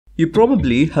You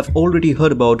probably have already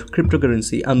heard about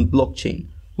cryptocurrency and blockchain.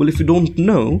 Well, if you don't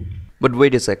know, but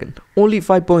wait a second, only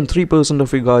 5.3%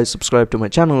 of you guys subscribe to my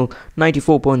channel,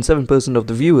 94.7% of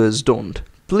the viewers don't.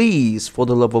 Please, for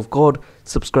the love of God,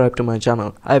 subscribe to my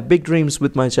channel. I have big dreams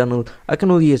with my channel. I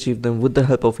can only achieve them with the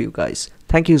help of you guys.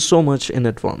 Thank you so much in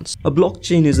advance. A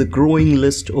blockchain is a growing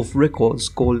list of records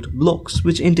called blocks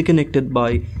which interconnected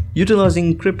by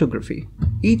utilizing cryptography.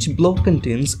 Each block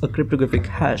contains a cryptographic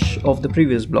hash of the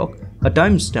previous block, a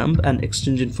timestamp, and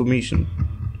exchange information.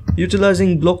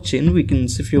 Utilizing blockchain, we can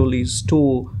securely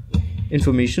store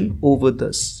information over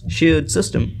this shared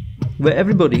system where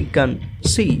everybody can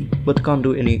see but can't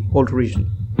do any alteration.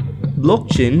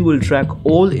 Blockchain will track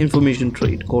all information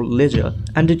trade called ledger,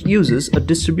 and it uses a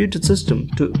distributed system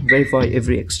to verify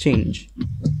every exchange.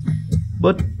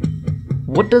 But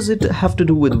what does it have to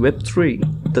do with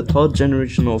Web3, the third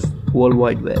generation of World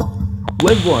Wide Web?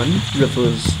 Web 1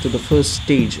 refers to the first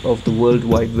stage of the World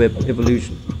Wide Web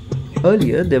evolution.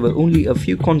 Earlier, there were only a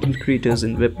few content creators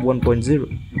in Web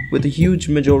 1.0, with a huge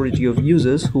majority of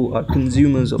users who are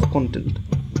consumers of content.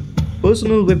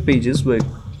 Personal web pages were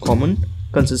common,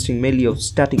 consisting mainly of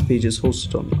static pages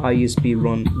hosted on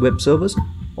ISP-run web servers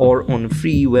or on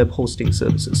free web hosting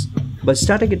services. By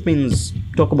static, it means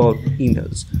talk about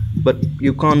emails, but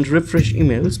you can't refresh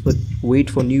emails but wait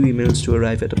for new emails to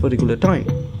arrive at a particular time.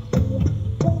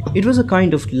 It was a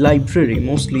kind of library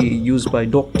mostly used by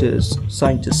doctors,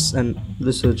 scientists, and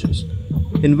researchers.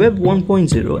 In Web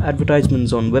 1.0,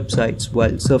 advertisements on websites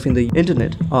while surfing the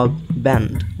internet are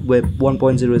banned. Web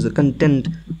 1.0 is a content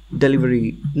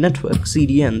delivery network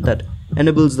 (CDN) that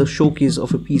enables the showcase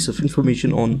of a piece of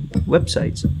information on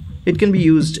websites. It can be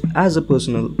used as a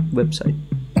personal website.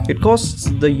 It costs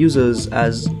the users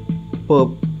as per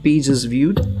pages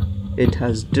viewed. It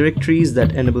has directories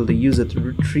that enable the user to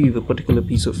retrieve a particular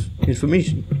piece of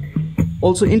information.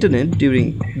 Also, internet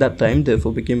during that time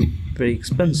therefore became very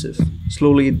expensive.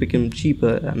 Slowly it became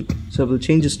cheaper and several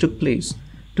changes took place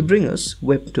to bring us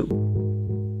Web 2.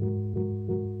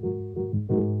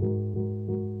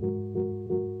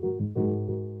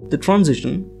 The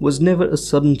transition was never a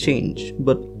sudden change,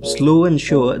 but slow and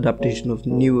sure adaptation of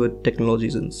newer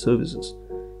technologies and services.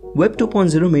 Web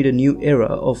 2.0 made a new era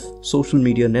of social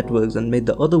media networks and made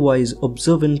the otherwise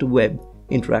observant web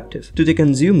interactive. Today,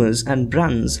 consumers and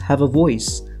brands have a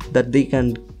voice that they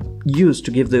can use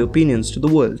to give their opinions to the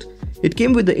world. It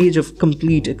came with the age of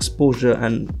complete exposure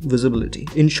and visibility.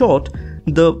 In short,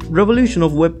 the revolution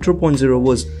of Web 2.0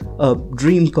 was a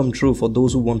dream come true for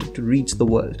those who wanted to reach the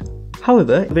world.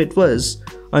 However, it was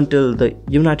until the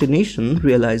United Nations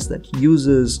realized that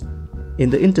users in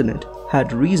the internet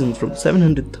had risen from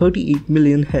 738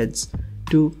 million heads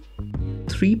to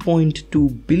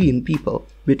 3.2 billion people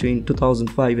between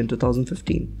 2005 and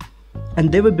 2015.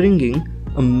 And they were bringing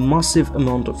a massive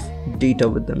amount of data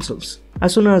with themselves.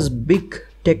 As soon as big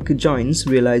tech giants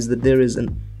realized that there is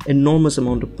an enormous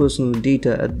amount of personal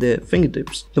data at their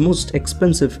fingertips, the most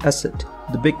expensive asset,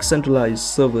 the big centralized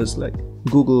servers like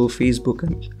Google, Facebook,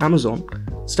 and Amazon,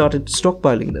 started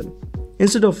stockpiling them.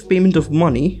 Instead of payment of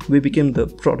money, we became the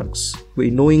products.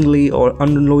 We knowingly or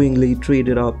unknowingly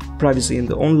traded our privacy in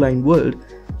the online world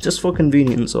just for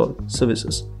convenience or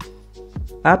services.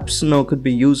 Apps now could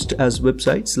be used as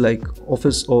websites like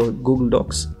Office or Google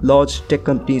Docs. Large tech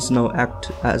companies now act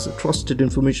as a trusted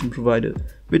information provider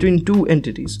between two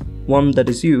entities, one that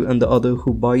is you and the other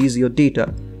who buys your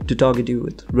data to target you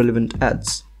with relevant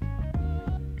ads.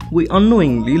 We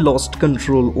unknowingly lost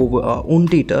control over our own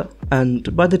data,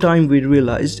 and by the time we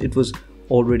realized, it was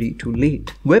already too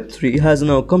late. Web3 has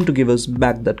now come to give us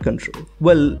back that control.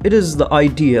 Well, it is the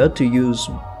idea to use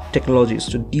technologies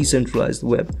to decentralize the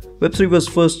web. Web3 was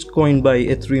first coined by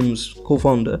Ethereum's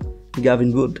co-founder,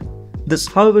 Gavin Wood. This,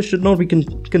 however, should not be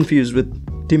confused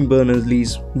with Tim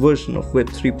Berners-Lee's version of Web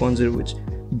 3.0, which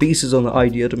bases on the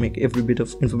idea to make every bit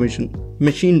of information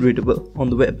machine-readable on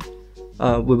the web.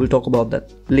 We will talk about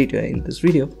that later in this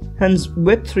video. Hence,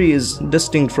 Web3 is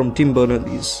distinct from Tim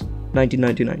Berners-Lee's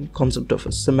 1999 concept of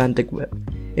a semantic web.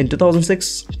 In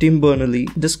 2006, Tim Berners-Lee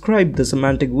described the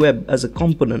semantic web as a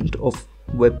component of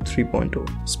Web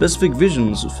 3.0. Specific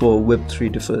visions for Web 3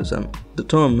 differs, and the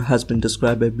term has been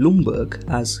described by Bloomberg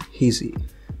as hazy.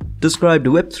 Described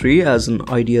Web 3 as an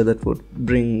idea that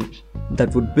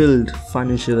would build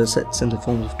financial assets in the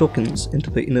form of tokens into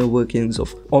the inner workings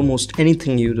of almost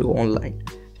anything you do online.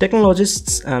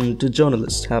 Technologists and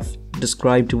journalists have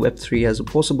described Web 3 as a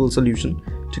possible solution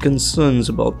to concerns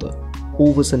about the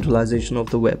over-centralization of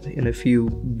the web in a few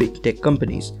big tech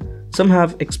companies. Some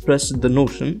have expressed the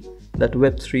notion that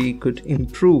Web 3 could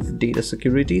improve data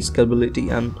security,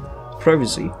 scalability, and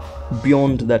privacy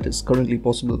beyond that is currently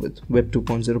possible with Web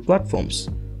 2.0 platforms.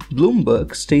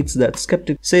 Bloomberg states that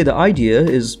skeptics say the idea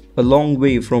is a long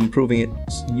way from proving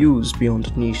its use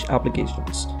beyond niche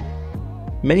applications,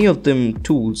 many of them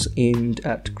tools aimed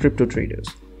at crypto traders.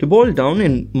 To boil down,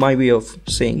 in my way of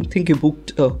saying, think you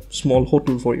booked a small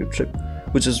hotel for your trip,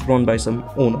 which is run by some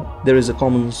owner. There is a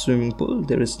common swimming pool,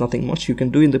 there is nothing much you can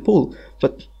do in the pool,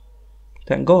 but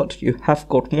thank God you have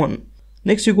got one.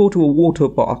 Next you go to a water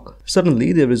park.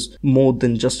 Suddenly there is more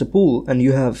than just a pool and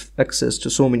you have access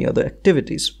to so many other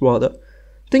activities. Rather,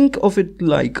 think of it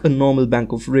like a normal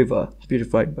bank of river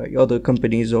purified by other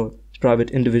companies or private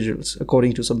individuals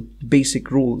according to some basic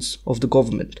rules of the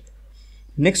government.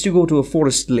 Next you go to a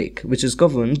forest lake, which is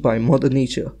governed by Mother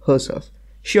Nature herself.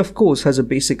 She of course has a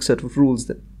basic set of rules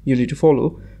that you need to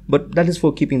follow, but that is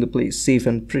for keeping the place safe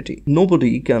and pretty.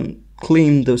 Nobody can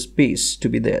claim the space to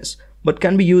be theirs, but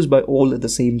can be used by all at the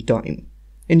same time.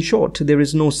 In short, there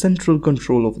is no central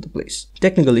control over the place.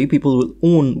 Technically, people will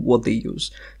own what they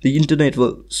use. The internet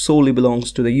will solely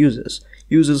belongs to the users.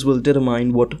 Users will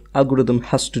determine what algorithm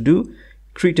has to do.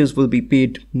 Creators will be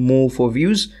paid more for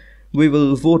views. We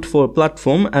will vote for a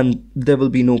platform and there will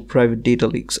be no private data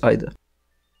leaks either.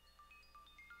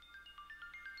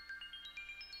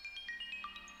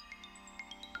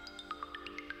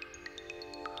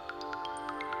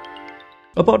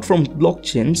 Apart from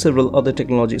blockchain, several other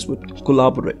technologies would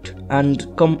collaborate and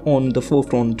come on the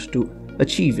forefront to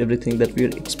achieve everything that we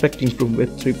are expecting from Web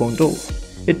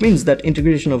 3.0. It means that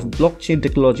integration of blockchain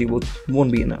technology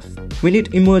won't be enough. We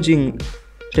need emerging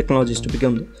technologies to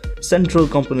become the central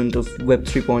component of Web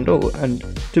 3.0 and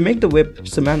to make the web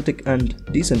semantic and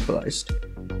decentralized,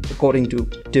 according to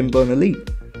Tim Berners-Lee.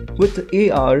 With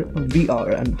AR,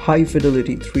 VR and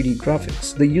high-fidelity 3D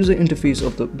graphics, the user interface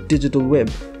of the digital web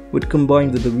would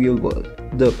combine with the real world.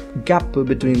 The gap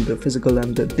between the physical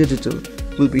and the digital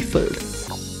will be filled.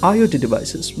 IoT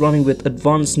devices running with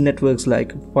advanced networks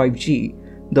like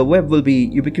 5G, the web will be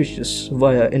ubiquitous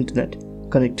via internet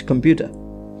connect computer.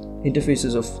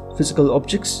 Interfaces of physical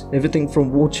objects, everything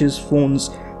from watches, phones,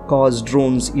 cars,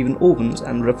 drones, even ovens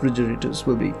and refrigerators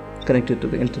will be connected to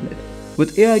the internet.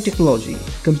 With AI technology,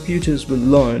 computers will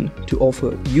learn to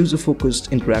offer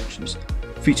user-focused interactions.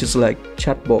 Features like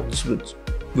chatbots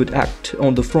would act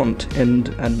on the front end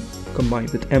and combined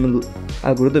with ML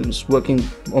algorithms working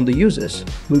on the users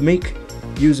will make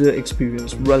user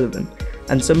experience relevant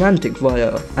and semantic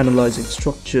via analyzing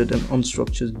structured and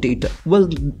unstructured data. Well,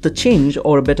 the change,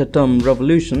 or a better term,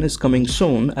 revolution, is coming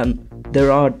soon and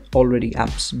there are already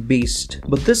apps based.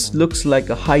 But this looks like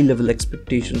a high-level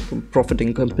expectation from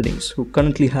profiting companies who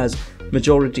currently has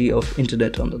majority of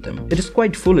internet under them. It is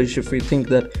quite foolish if we think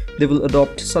that they will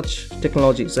adopt such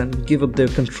technologies and give up their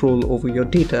control over your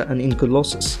data and incur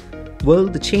losses. Well,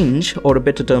 the change, or a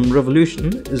better term,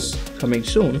 revolution, is coming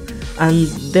soon, and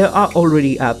there are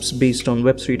already apps based on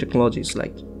Web3 technologies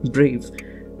like Brave.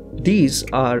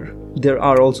 There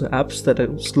are also apps that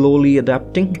are slowly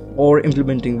adapting or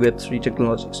implementing Web3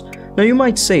 technologies. Now you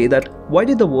might say that why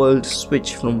did the world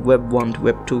switch from Web 1 to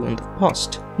Web 2 in the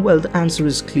past? Well, the answer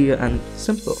is clear and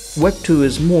simple. Web 2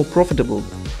 is more profitable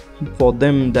for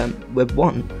them than Web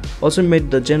 1. Also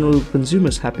made the general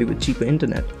consumers happy with cheaper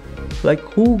internet. Like,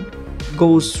 who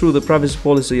goes through the privacy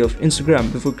policy of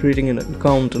Instagram before creating an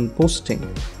account and posting?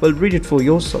 Well, read it for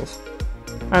yourself.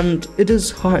 And it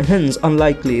is hence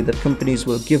unlikely that companies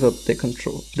will give up their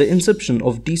control. The inception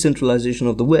of decentralization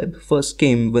of the web first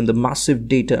came when the massive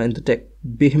data and the tech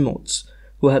behemoths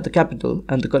who had the capital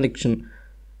and the connection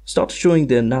started showing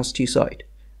their nasty side.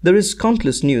 There is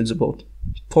countless news about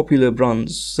popular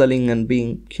brands selling and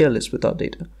being careless with our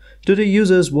data. Today,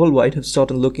 users worldwide have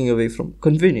started looking away from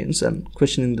convenience and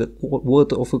questioning the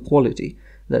worth of a quality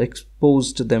that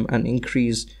exposed them and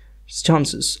increased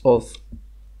chances of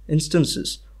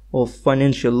instances of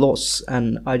financial loss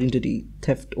and identity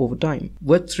theft over time.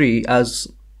 Web3, as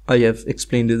I have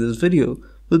explained in this video,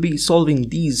 will be solving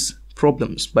these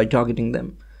problems by targeting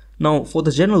them. Now, for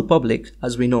the general public,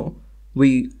 as we know,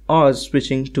 we are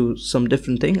switching to some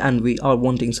different thing and we are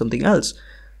wanting something else.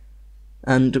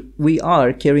 And we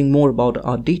are caring more about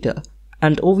our data.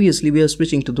 And obviously, we are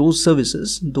switching to those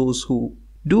services, those who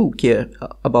do care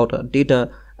about our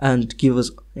data and give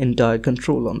us entire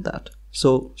control on that.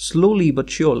 So slowly but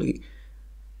surely,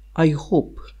 I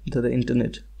hope that the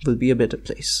internet will be a better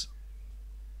place.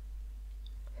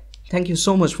 Thank you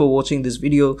so much for watching this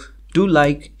video. Do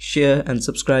like, share and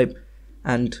subscribe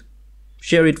and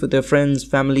share it with your friends,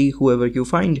 family, whoever you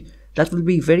find. That will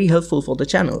be very helpful for the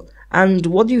channel. And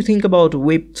what do you think about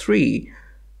Web 3?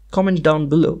 Comment down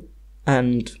below.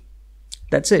 And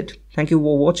that's it. Thank you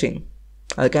for watching.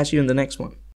 I'll catch you in the next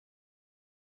one.